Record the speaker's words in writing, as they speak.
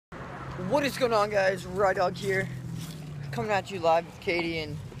What is going on, guys? Rydog here, coming at you live with Katie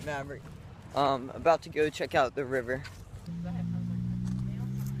and Maverick. About to go check out the river.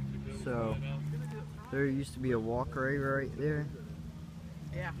 So there used to be a walkway right there.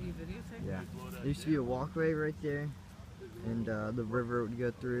 Yeah. There used to be a walkway right there, and the river would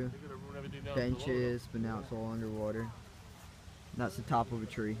go through. Benches, but now it's all underwater. That's the top of a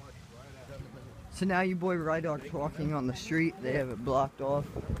tree. So now you boy Rydog's walking on the street. They have it blocked off.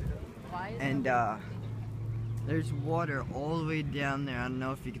 And there's water all the way down there. I don't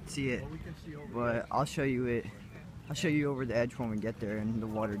know if you can see it, but I'll show you it. I'll show you over the edge when we get there and the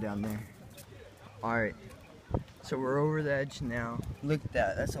water down there. Alright, so we're over the edge now. Look at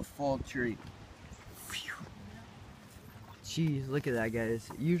that, that's a fall tree. Jeez, look at that, guys.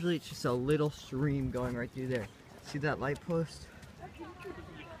 Usually it's just a little stream going right through there. See that light post?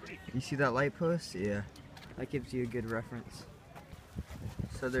 You see that light post? Yeah, that gives you a good reference.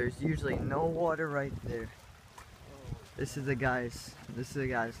 So there's usually no water right there. This is the guy's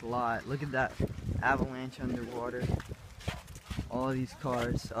lot. Look at that avalanche underwater. All of these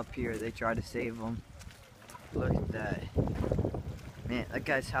cars up here, they try to save them. Look at that. Man, that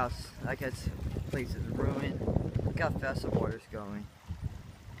guy's house, that guy's place is ruined. Look how fast the water's going.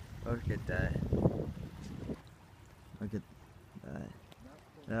 Look at that. Look at that.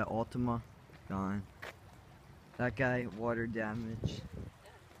 That Altima, gone. That guy, water damage.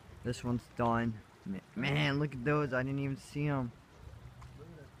 This one's done. Man, look at those. I didn't even see them.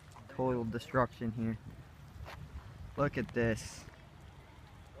 Total destruction here. Look at this.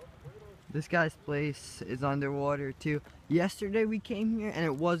 This guy's place is underwater too. Yesterday we came here and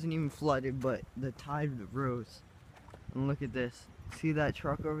it wasn't even flooded, but the tide rose. And look at this. See that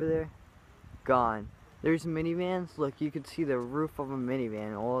truck over there? Gone. There's minivans. Look, you can see the roof of a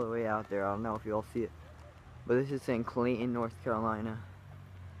minivan all the way out there. I don't know if you all see it. But this is in Clayton, North Carolina.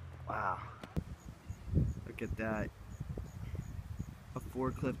 Wow. Look at that. A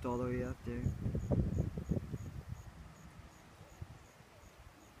forklift all the way up there.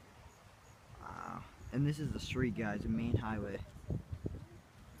 Wow. And this is the street, guys, the main highway.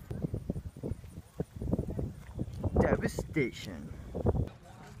 Devastation.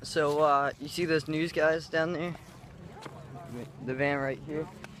 So, you see those news guys down there? The van right here?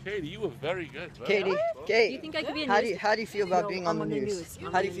 Katie, you were very good. Katie, do you think I could be a news? How do you feel about being on the news?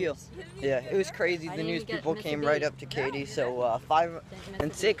 How do you feel? Yeah, it was crazy. The news people came right up to Katie. So 5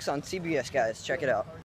 and 6 on CBS, guys. Check it out.